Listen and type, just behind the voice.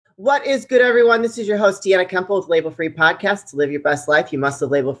What is good, everyone? This is your host, Deanna Kemple with Label Free Podcast. To live your best life, you must live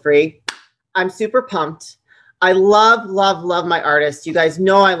label free. I'm super pumped. I love my artists. You guys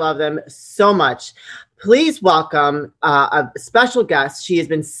know I love them so much. Please welcome a special guest. She has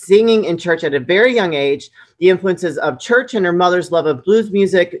been singing in church at a very young age. The influences of church and her mother's love of blues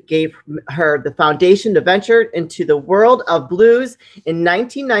music gave her the foundation to venture into the world of blues. In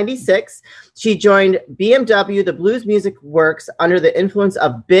 1996, she joined BMW, the Blues Music Works, under the influence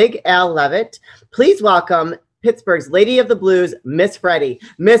of Big Al Levitt. Please welcome Pittsburgh's Lady of the Blues, Miss Freddye.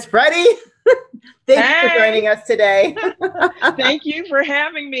 Miss Freddye, thank you for joining us today. Thank you for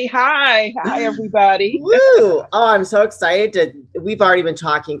having me. Hi, everybody. Woo! Oh, I'm so excited. We've already been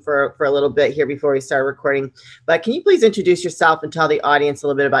talking for a little bit here before we started recording, but can you please introduce yourself and tell the audience a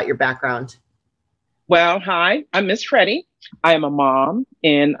little bit about your background? Well, hi, I'm Miss Freddye. I am a mom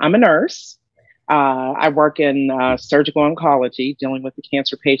and I'm a nurse. I work in surgical oncology, dealing with the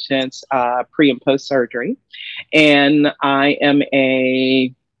cancer patients pre and post surgery. And I am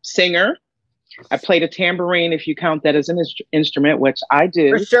a singer. I played a tambourine, if you count that as an instrument, which I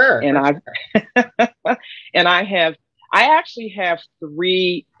do. For sure. And I actually have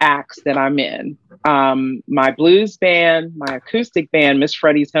 3 acts that I'm in. My blues band, my acoustic band, Miss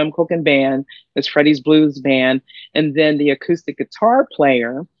Freddie's Home Cooking Band, Miss Freddie's Blues Band, and then the acoustic guitar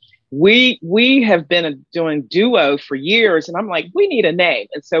player. We have been doing duo for years, and I'm like, we need a name.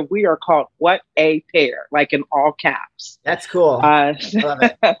 And so we are called What a Pair, like in all caps. That's cool. I love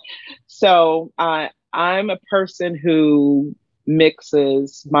it. So I'm a person who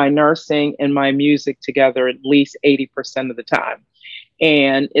mixes my nursing and my music together at least 80% of the time.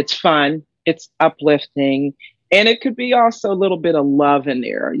 And it's fun. It's uplifting. And it could be also a little bit of love in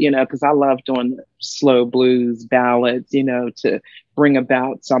there, because I love doing the slow blues ballads, to bring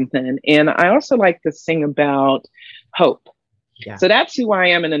about something. And I also like to sing about hope. Yeah. So that's who I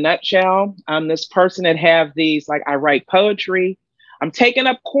am in a nutshell. I'm this person that have these, like, I write poetry. I'm taking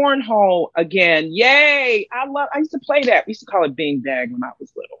up cornhole again. Yay. I used to play that. We used to call it beanbag when I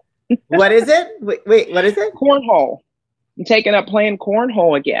was little. What is it? Wait, what is it? Cornhole. I'm taking up playing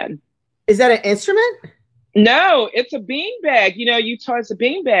cornhole again. Is that an instrument? No, it's a beanbag. You toss a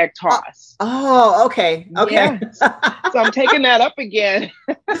beanbag toss. Oh, okay. Okay. Yeah. So I'm taking that up again.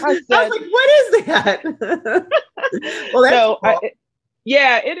 I was like, what is that? Well, that's cool.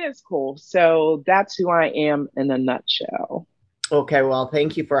 Yeah, it is cool. So that's who I am in a nutshell. Okay, well,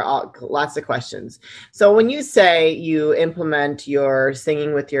 thank you for lots of questions. So when you say you implement your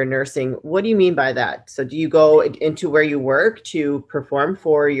singing with your nursing, what do you mean by that? So do you go into where you work to perform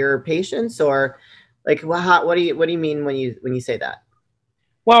for your patients, or like what do you mean when you say that?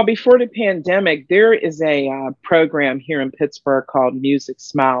 Well, before the pandemic, there is a program here in Pittsburgh called Music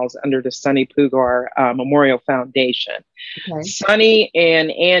Smiles under the Sonny Pugar Memorial Foundation. Okay. Sonny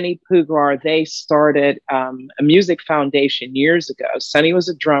and Annie Pugar, they started a music foundation years ago. Sonny was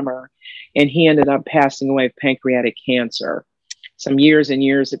a drummer, and he ended up passing away of pancreatic cancer some years and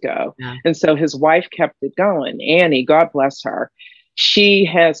years ago. Yeah. And so his wife kept it going. Annie, God bless her. She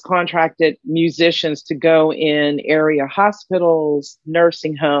has contracted musicians to go in area hospitals,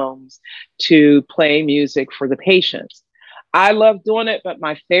 nursing homes to play music for the patients. I love doing it, but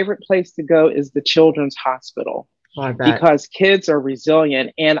my favorite place to go is the children's hospital because kids are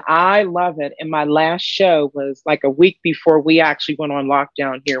resilient, and I love it. And my last show was like a week before we actually went on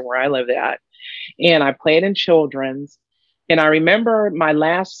lockdown here where I live at. And I played in children's. And I remember my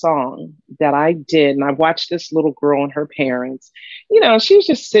last song that I did, and I watched this little girl and her parents. She was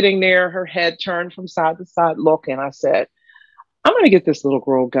just sitting there, her head turned from side to side looking. I said, I'm going to get this little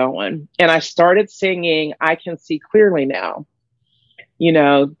girl going. And I started singing I Can See Clearly Now.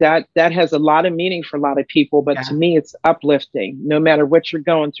 That has a lot of meaning for a lot of people, but to me, it's uplifting. No matter what you're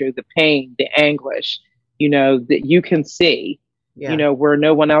going through, the pain, the anguish, that you can see. Where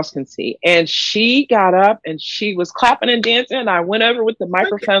no one else can see. And she got up and she was clapping and dancing. And I went over with the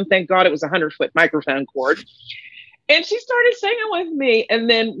microphone. Thank God it was a 100-foot microphone cord. And she started singing with me. And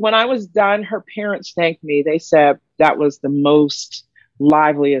then when I was done, her parents thanked me. They said that was the most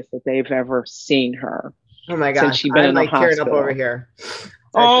liveliest that they've ever seen her. Oh my gosh. Since she's been in the hospital. Tearing up over here.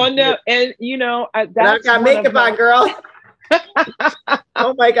 Oh no. And that's got makeup on, girl.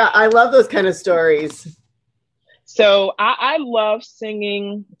 Oh my God. I love those kind of stories. So I love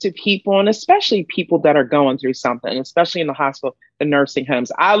singing to people, and especially people that are going through something, especially in the hospital, the nursing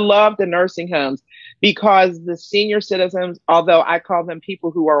homes. I love the nursing homes because the senior citizens, although I call them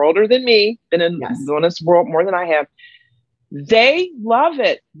people who are older than me, been in this world more than I have, they love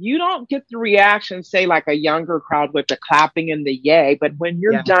it. You don't get the reaction, say, like a younger crowd with the clapping and the yay, but when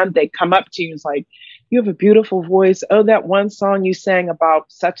you're done, they come up to you and it's like, you have a beautiful voice. Oh, that one song you sang about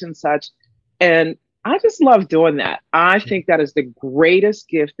such and such. And I just love doing that. I think that is the greatest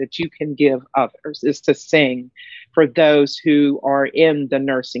gift that you can give others, is to sing for those who are in the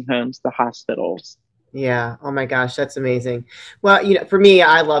nursing homes, the hospitals. Yeah. Oh my gosh, that's amazing. Well, for me,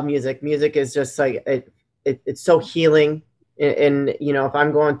 I love music. Music is just like it's so healing. And if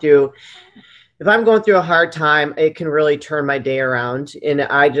I'm going through a hard time, it can really turn my day around. And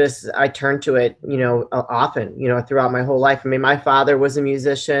I turn to it, often, throughout my whole life. I mean, my father was a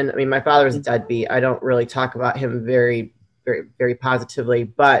musician. I mean, my father was a deadbeat. I don't really talk about him very, very, very positively.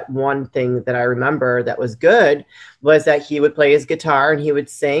 But one thing that I remember that was good was that he would play his guitar and he would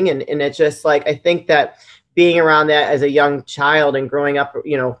sing. And it's just like, I think that being around that as a young child and growing up,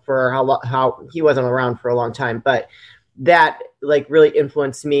 for how he wasn't around for a long time, but that like really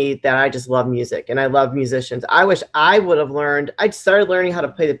influenced me, that I just love music and I love musicians. I wish I would have learned. I started learning how to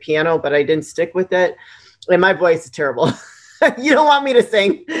play the piano, but I didn't stick with it. And my voice is terrible. You don't want me to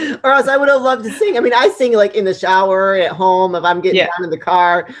sing, or else I would have loved to sing. I mean, I sing like in the shower, at home, if I'm getting down in the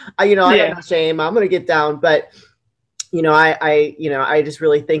car, I have no shame. I'm going to get down. But I just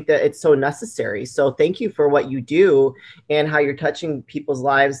really think that it's so necessary. So thank you for what you do and how you're touching people's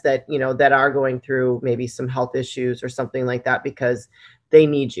lives that, that are going through maybe some health issues or something like that, because they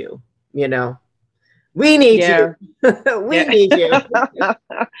need you, we need you. We need you.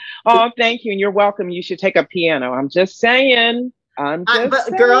 Oh, thank you. And you're welcome. You should take a piano. I'm just saying.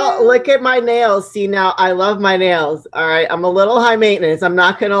 But girl, look at my nails. See, now I love my nails. All right. I'm a little high maintenance. I'm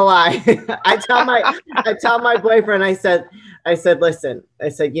not going to lie. I tell my boyfriend, I said, listen, I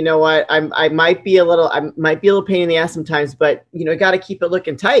said, you know what? I might be a little pain in the ass sometimes, but got to keep it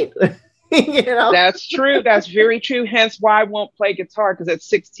looking tight. That's true. That's very true. Hence why I won't play guitar. Because at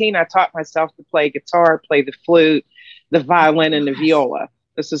 16, I taught myself to play guitar, play the flute, the violin, and the viola.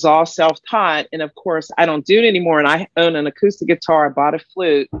 This is all self-taught. And of course, I don't do it anymore. And I own an acoustic guitar. I bought a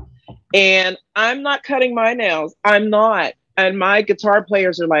flute. And I'm not cutting my nails. I'm not. And my guitar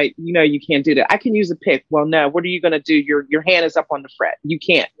players are like, you can't do that. I can use a pick. Well, no, what are you going to do? Your hand is up on the fret. You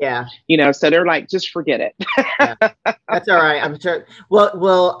can't. Yeah. So they're like, just forget it. Yeah. That's all right. I'm sure.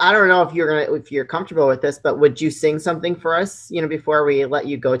 Well, I don't know if you're comfortable with this, but would you sing something for us, before we let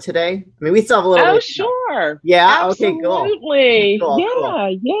you go today? I mean, we still have a little. Oh, sure. Yeah. Absolutely. Okay,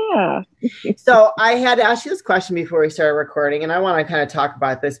 cool. Yeah. So I had to ask you this question before we started recording, and I want to kind of talk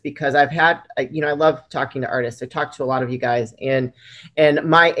about this because I love talking to artists. I talk to a lot of you guys, and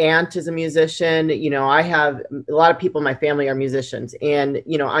my aunt is a musician. I have a lot of people in my family are musicians, and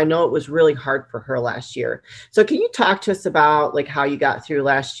I know it was really hard for her last year. So can you talk to us about like how you got through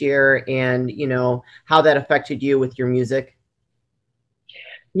last year and how that affected you with your music?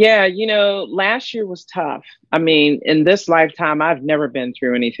 Yeah, last year was tough. I mean, in this lifetime, I've never been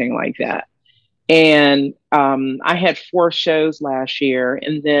through anything like that. And I had 4 shows last year.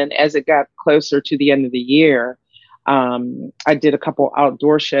 And then as it got closer to the end of the year, I did a couple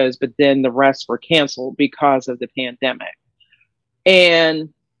outdoor shows, but then the rest were canceled because of the pandemic.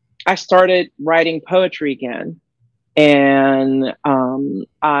 And I started writing poetry again. And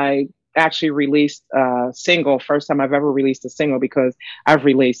I actually released a single, first time I've ever released a single, because I've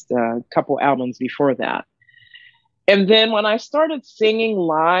released a couple albums before that. And then when I started singing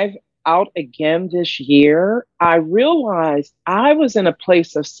live out again this year, I realized I was in a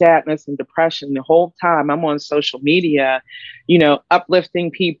place of sadness and depression the whole time. I'm on social media,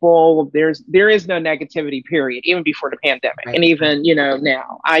 uplifting people. There is no negativity, period, even before the pandemic. Right. And even,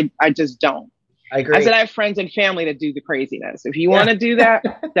 now, I just don't. I agree. I said, I have friends and family that do the craziness. If you want to do that,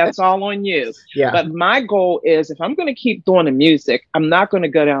 that's all on you. Yeah. But my goal is, if I'm going to keep doing the music, I'm not going to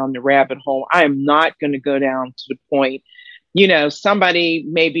go down the rabbit hole. I am not going to go down to the point, somebody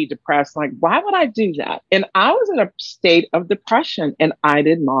may be depressed. Like, why would I do that? And I was in a state of depression and I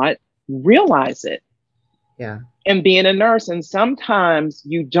did not realize it. Yeah. And being a nurse, and sometimes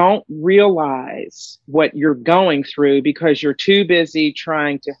you don't realize what you're going through because you're too busy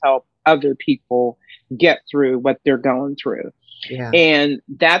trying to help other people get through what they're going through. Yeah. And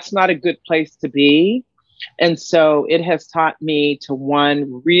that's not a good place to be. And so it has taught me to,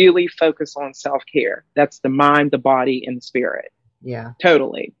 one, really focus on self-care. That's the mind, the body, and the spirit. Yeah.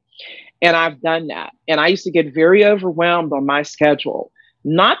 Totally. And I've done that. And I used to get very overwhelmed on my schedule,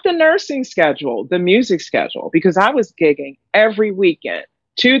 not the nursing schedule, the music schedule, because I was gigging every weekend,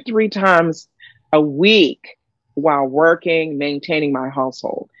 2-3 times a week while working, maintaining my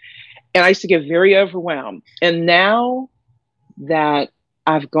household. And I used to get very overwhelmed. And now that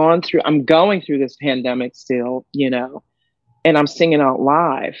I'm going through this pandemic still, and I'm singing out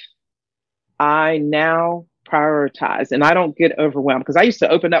live, I now prioritize and I don't get overwhelmed, because I used to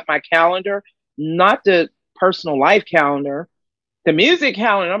open up my calendar not the personal life calendar, the music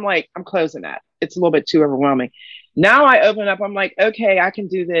calendar. I'm like, I'm closing that. It's a little bit too overwhelming. Now I open up, I'm like, okay, I can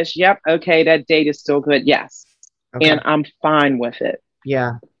do this. Yep. Okay. That date is still good. Yes. Okay. And I'm fine with it.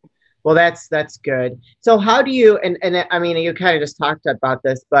 Yeah. Well, that's good. So how do you, and I mean, you kind of just talked about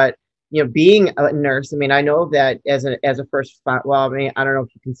this, but you know, being a nurse, I mean, I know that as a first responder, well, I mean, I don't know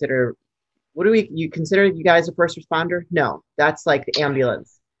if you consider, you consider you guys a first responder? No, that's like the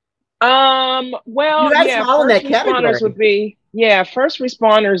ambulance. Well, you guys yeah, fall in that responders would be, first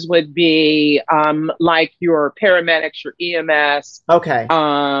responders would be, like your paramedics, your EMS. Okay.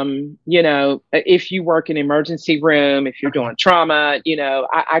 You know, if you work in emergency room, if you're doing trauma, you know,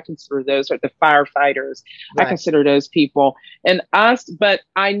 I consider those are the firefighters. Right. I consider those people and us, but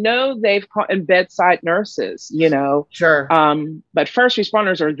I know they've called in bedside nurses, you know. Sure. But first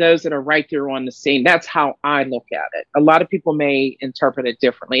responders are those that are right there on the scene. That's how I look at it. A lot of people may interpret it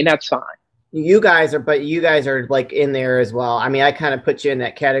differently, and that's fine. You guys are like in there as well. I mean, I kind of put you in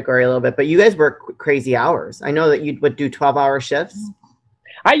that category a little bit, but you guys work crazy hours. I know that you would do 12-hour shifts.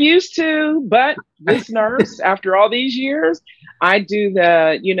 I used to, but this nurse, after all these years, I do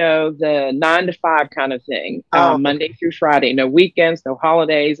the 9 to 5 kind of thing, Monday through Friday, no weekends, no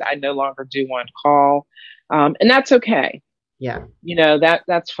holidays. I no longer do on call. And that's okay. Yeah. You know,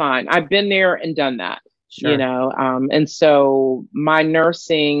 that's fine. I've been there and done that. Sure. You know, and so my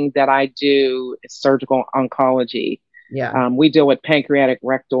nursing that I do is surgical oncology. Yeah. We deal with pancreatic,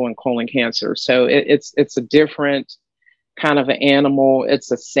 rectal, and colon cancer. So it's a different kind of an animal.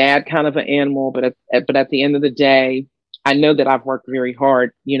 It's a sad kind of an animal, but at the end of the day, I know that I've worked very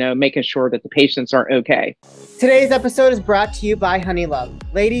hard, you know, making sure that the patients are okay. Today's episode is brought to you by Honeylove.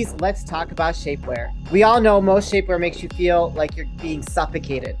 Ladies, let's talk about shapewear. We all know most shapewear makes you feel like you're being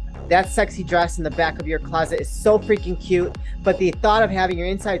suffocated. That sexy dress in the back of your closet is so freaking cute, but the thought of having your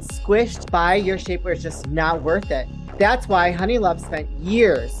inside squished by your shapewear is just not worth it. That's why Honeylove spent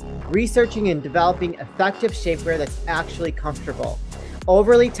years researching and developing effective shapewear that's actually comfortable.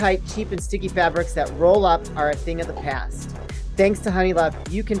 Overly tight, cheap, and sticky fabrics that roll up are a thing of the past. Thanks to Honeylove,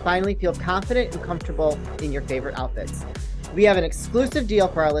 you can finally feel confident and comfortable in your favorite outfits. We have an exclusive deal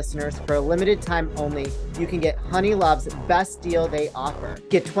for our listeners. For a limited time only, you can get Honeylove's best deal they offer.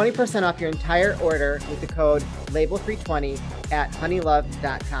 Get 20% off your entire order with the code LABELFREE20 at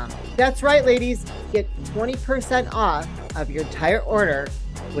honeylove.com. That's right, ladies. Get 20% off of your entire order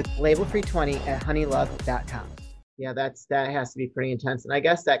with LABELFREE20 at honeylove.com. Yeah, that has to be pretty intense. And I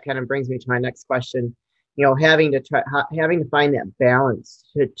guess that kind of brings me to my next question. You know, having to find that balance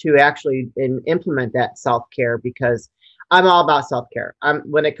to actually implement that self-care, because I'm all about self-care.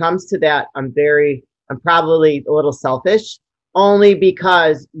 When it comes to that, I'm probably a little selfish, only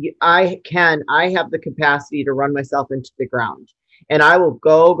because I have the capacity to run myself into the ground, and I will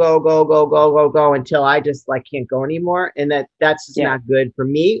go until I just like can't go anymore. And that's just not good for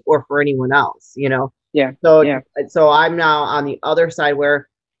me or for anyone else, you know? Yeah. So I'm now on the other side where,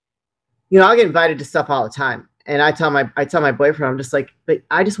 you know, I'll get invited to stuff all the time. And I tell my boyfriend, I'm just like, but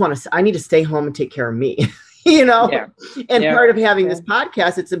I need to stay home and take care of me. You know, and part of having this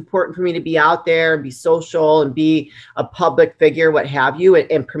podcast, it's important for me to be out there and be social and be a public figure, what have you,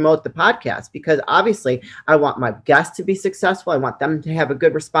 and promote the podcast, because obviously I want my guests to be successful. I want them to have a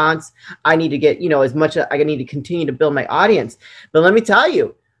good response. I need to get, you know, I need to continue to build my audience. But let me tell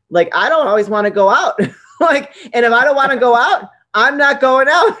you, like, I don't always want to go out. Like, and if I don't want to go out, I'm not going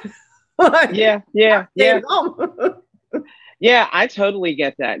out. Like, yeah. Yeah, I totally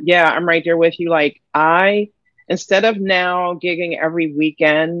get that. Yeah, I'm right there with you. Like, instead of now gigging every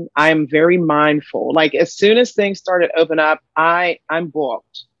weekend, I'm very mindful. Like, as soon as things started to open up, I'm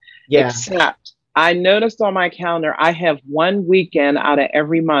booked. Yeah. Except I noticed on my calendar, I have one weekend out of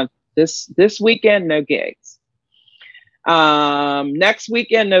every month. This weekend, no gigs. Next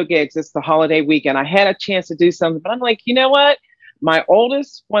weekend, no gigs. It's the holiday weekend. I had a chance to do something, but I'm like, you know what? My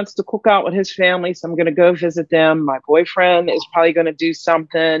oldest wants to cook out with his family, so I'm going to go visit them. My boyfriend is probably going to do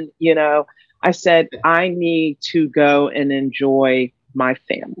something, you know. I said, I need to go and enjoy my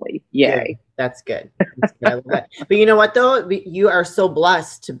family. Yay. Good. That's good. That's good. I love that. But you know what, though? You are so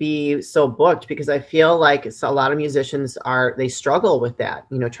blessed to be so booked, because I feel like a lot of musicians they struggle with that,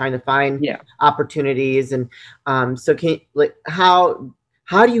 you know, trying to find opportunities. And so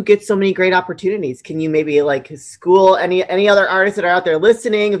how do you get so many great opportunities? Can you maybe like school any other artists that are out there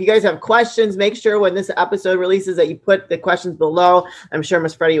listening? If you guys have questions, make sure when this episode releases that you put the questions below. I'm sure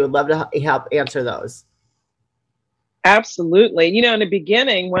Miss Freddye would love to help answer those. Absolutely. You know, in the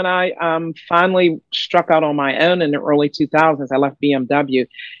beginning, when I finally struck out on my own in the early 2000s, I left BMW.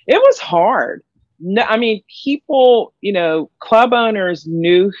 It was hard. No, I mean, people, you know, club owners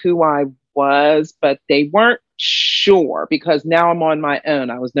knew who I was, but they weren't sure because now I'm on my own.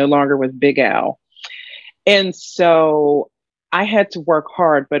 I was no longer with Big Al. And so I had to work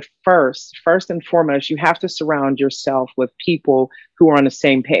hard. But first and foremost, you have to surround yourself with people who are on the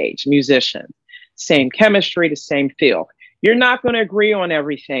same page, musicians, same chemistry, the same field. You're not going to agree on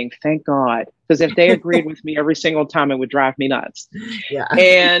everything, thank God, because if they agreed with me every single time, it would drive me nuts. Yeah.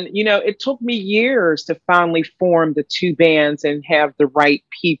 And, it took me years to finally form the two bands and have the right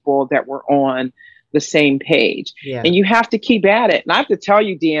people that were on the same page. Yeah. And you have to keep at it. And I have to tell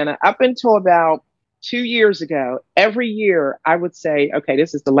you, Deanna, up until about 2 years ago, every year I would say, okay,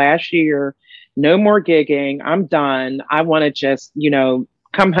 this is the last year, no more gigging. I'm done. I want to just,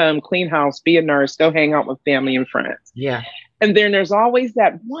 come home, clean house, be a nurse, go hang out with family and friends. Yeah. And then there's always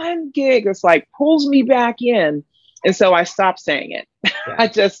that one gig that's like pulls me back in. And so I stopped saying it. Yeah. I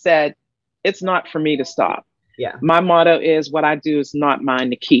just said, it's not for me to stop. Yeah. My motto is what I do is not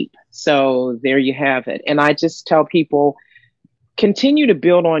mine to keep. So there you have it. And I just tell people, continue to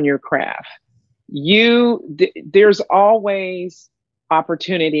build on your craft. There's always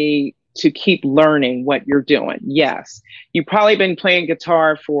opportunity to keep learning what you're doing. Yes, you've probably been playing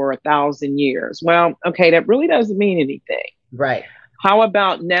guitar for 1,000 years. Well, okay, that really doesn't mean anything. Right. How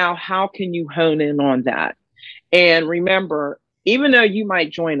about now? How can you hone in on that? And remember, even though you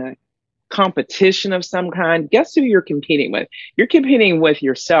might join a competition of some kind, guess who you're competing with? You're competing with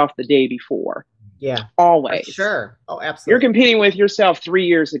yourself the day before. Yeah. Always. For sure. Oh, absolutely. You're competing with yourself 3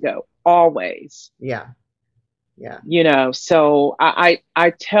 years ago. Always. Yeah. Yeah. So I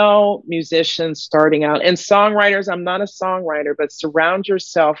tell musicians starting out and songwriters, I'm not a songwriter, but surround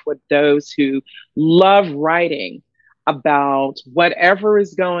yourself with those who love writing about whatever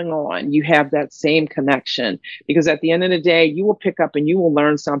is going on. You have that same connection, because at the end of the day, you will pick up and you will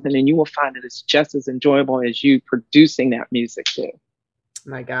learn something and you will find that it's just as enjoyable as you producing that music too.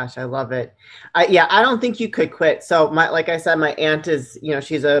 My gosh, I love it. I don't think you could quit. So like I said, my aunt is,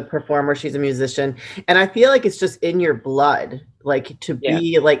 she's a performer, she's a musician, and I feel like it's just in your blood, like to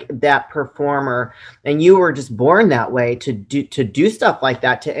be like that performer. And you were just born that way to do stuff like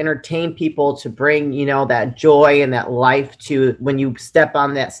that, to entertain people, to bring, that joy and that life to when you step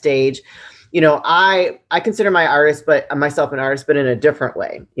on that stage. I consider myself an artist, but in a different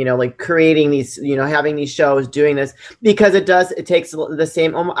way, like creating these, having these shows, doing this, because it takes the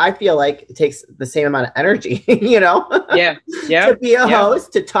same, I feel like it takes the same amount of energy, Yeah. to be a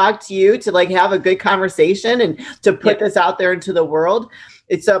host, to talk to you, to like have a good conversation and to put this out there into the world.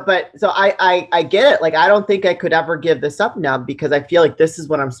 So I get it. Like, I don't think I could ever give this up now, because I feel like this is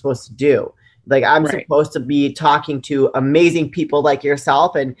what I'm supposed to do. Like, I'm supposed to be talking to amazing people like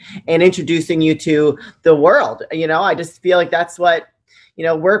yourself and introducing you to the world. I just feel like that's what,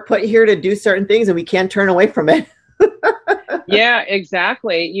 we're put here to do certain things, and we can't turn away from it. Yeah,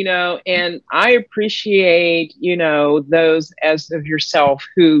 exactly. And I appreciate, those as of yourself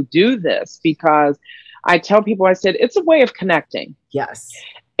who do this, because I tell people, I said, it's a way of connecting. Yes.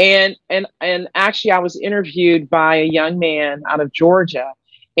 And actually I was interviewed by a young man out of Georgia,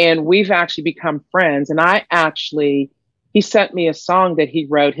 and we've actually become friends. And he sent me a song that he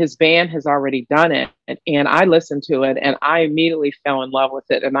wrote. His band has already done it. And I listened to it and I immediately fell in love with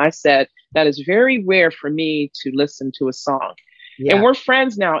it. And I said, that is very rare for me to listen to a song. Yeah. And we're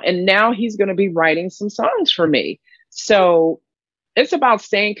friends now. And now he's going to be writing some songs for me. So it's about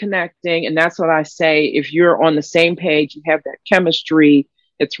staying connecting. And that's what I say. If you're on the same page, you have that chemistry,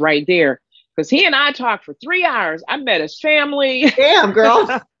 it's right there. Because he and I talked for 3 hours. I met his family. Damn, girl.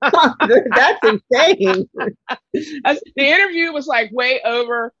 That's insane. The interview was like way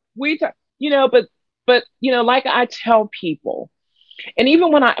over. But like I tell people, and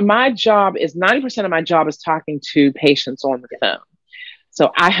even when my job is 90% of my job is talking to patients on the phone.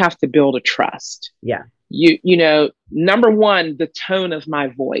 So I have to build a trust. Yeah. Number one, the tone of my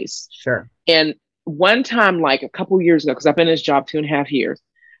voice. Sure. And one time, like a couple years ago, because I've been in this job 2.5 years,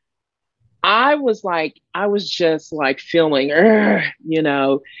 I was just like feeling, and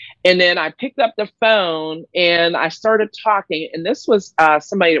then I picked up the phone and I started talking. And this was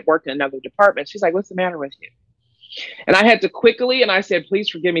somebody that worked in another department. She's like, what's the matter with you? And I had to quickly, and I said, please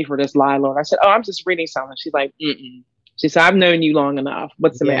forgive me for this lie, Lord. I said, oh, I'm just reading something. She's like, mm-mm. She said, I've known you long enough.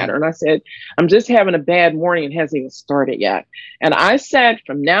 What's the matter? And I said, I'm just having a bad morning. It hasn't even started yet. And I said,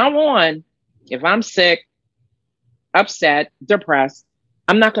 from now on, if I'm sick, upset, depressed,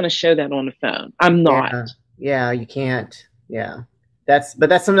 I'm not going to show that on the phone. I'm not. Yeah, you can't. Yeah.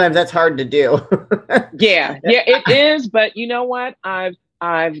 But sometimes that's hard to do. Yeah, it is. But you know what?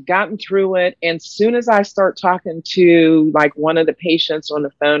 I've gotten through it. And as soon as I start talking to like one of the patients on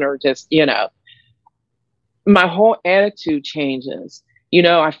the phone, or just, my whole attitude changes. You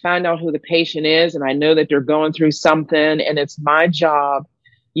know, I find out who the patient is and I know that they're going through something, and it's my job,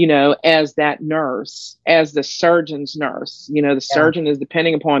 you know, as that nurse, as the surgeon's nurse. You know, the surgeon is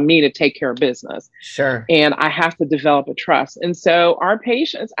depending upon me to take care of business. Sure. And I have to develop a trust. And so our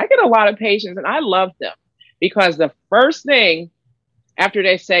patients, I get a lot of patients and I love them, because the first thing after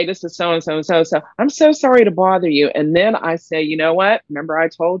they say, this is so and so and so, so I'm so sorry to bother you. And then I say, you know what? Remember I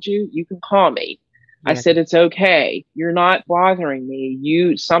told you, you can call me. Yeah. I said, it's okay. You're not bothering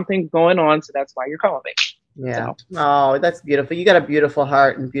me. Something's going on. So that's why you're calling me. Yeah. So. Oh, that's beautiful. You got a beautiful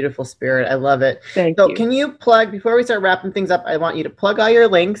heart and beautiful spirit. I love it. Thank you. Can you plug, before we start wrapping things up, I want you to plug all your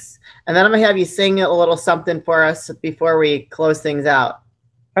links, and then I'm going to have you sing a little something for us before we close things out.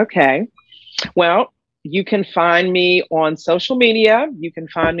 Okay. Well, you can find me on social media. You can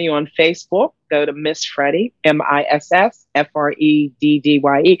find me on Facebook. Go to Miss Freddye, MISSFREDDYE,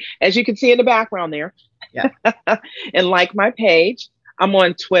 as you can see in the background there. Yeah. And like my page. I'm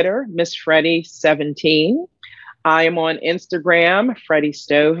on Twitter, Miss Freddye 17. I am on Instagram, Freddye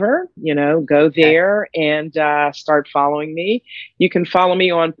Stover. You know, go there and start following me. You can follow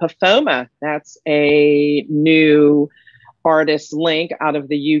me on Pafoma. That's a new artist link out of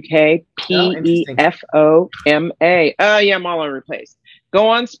the UK. PEFOMA. Oh, yeah, I'm all over the place. Go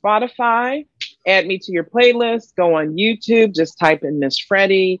on Spotify, add me to your playlist. Go on YouTube, just type in Miss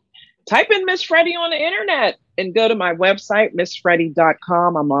Freddye. Type in Miss Freddye on the internet and go to my website,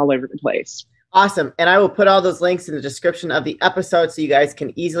 missfreddye.com. I'm all over the place. Awesome. And I will put all those links in the description of the episode so you guys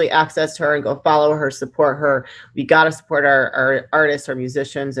can easily access her and go follow her, support her. We got to support our artists, our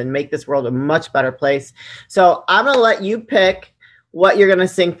musicians, and make this world a much better place. So I'm going to let you pick what you're going to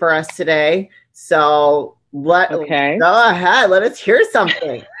sing for us today. So go ahead. Let us hear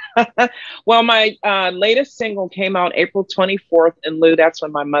something. Well, my latest single came out April 24th in lieu. That's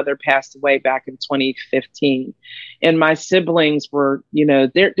when my mother passed away back in 2015. And my siblings were, you know,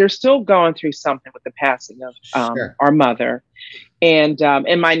 they're still going through something with the passing of our mother, and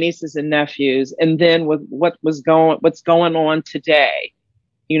my nieces and nephews. And then with what's going on today,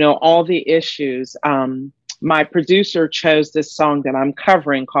 you know, all the issues. My producer chose this song that I'm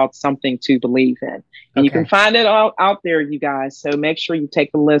covering called Something to Believe In. And you can find it all out there, you guys. So make sure you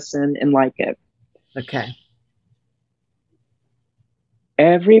take a listen and like it. Okay.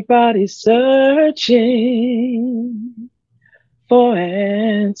 Everybody's searching for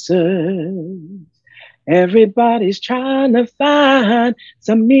answers. Everybody's trying to find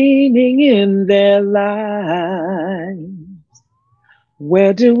some meaning in their lives.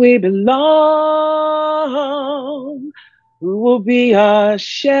 Where do we belong? Who will be our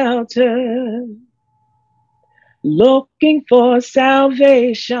shelter? Looking for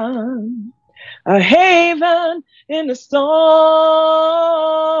salvation, a haven in the storm.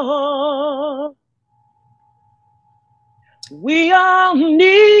 We all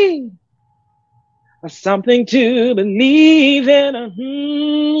need something to believe in.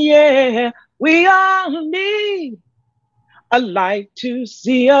 Yeah, we all need a light to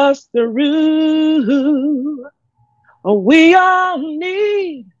see us through. We all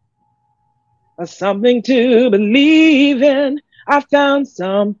need something to believe in. I found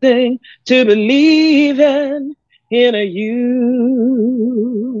something to believe in a you.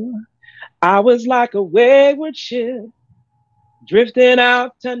 I was like a wayward ship drifting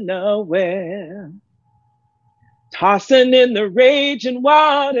out to nowhere, tossing in the raging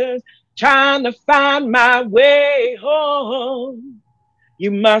waters, trying to find my way home.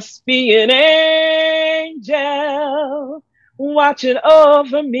 You must be an angel watching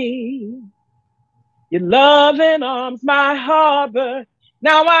over me. Your loving arms, my harbor.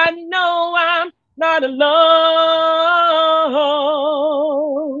 Now I know I'm not alone.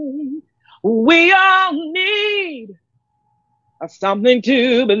 We all need something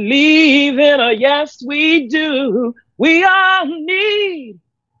to believe in. Yes, we do. We all need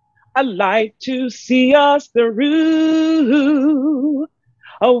a light to see us through.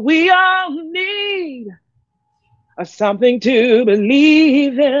 We all need something to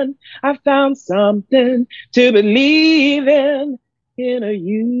believe in. I found something to believe in a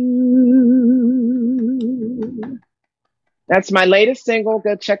you. That's my latest single.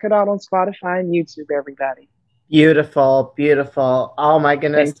 Go check it out on Spotify and YouTube, everybody. Beautiful, beautiful. Oh my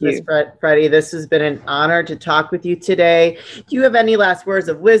goodness, Miss Freddye, this has been an honor to talk with you today. Do you have any last words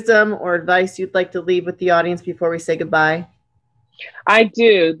of wisdom or advice you'd like to leave with the audience before we say goodbye? I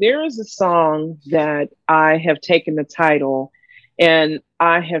do. There is a song that I have taken the title and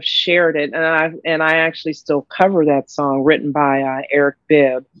I have shared it, and I actually still cover that song, written by Eric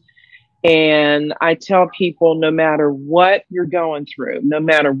Bibb. And I tell people, no matter what you're going through, no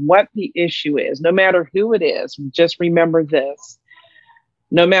matter what the issue is, no matter who it is, just remember this: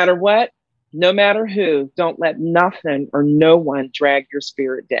 No matter what, no matter who, don't let nothing or no one drag your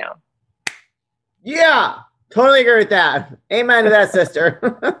spirit down. Yeah, totally agree with that. Amen to that, sister.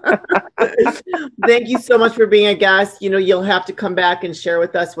 Thank you so much for being a guest. You'll have to come back and share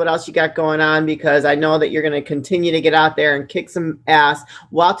with us what else you got going on, because I know that you're going to continue to get out there and kick some ass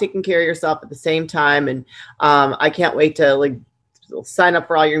while taking care of yourself at the same time. And I can't wait to sign up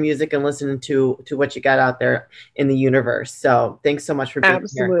for all your music and listen to what you got out there in the universe. So thanks so much for being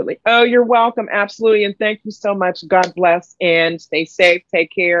Absolutely. Here. Oh, you're welcome. Absolutely. And thank you so much. God bless and stay safe.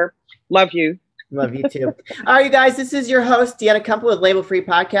 Take care. Love you. Love you too. All right, you guys, this is your host, Deanna Kumpel with Label Free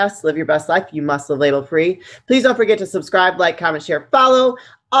Podcast. Live your best life. You must live label free. Please don't forget to subscribe, like, comment, share, follow,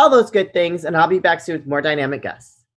 all those good things. And I'll be back soon with more dynamic guests.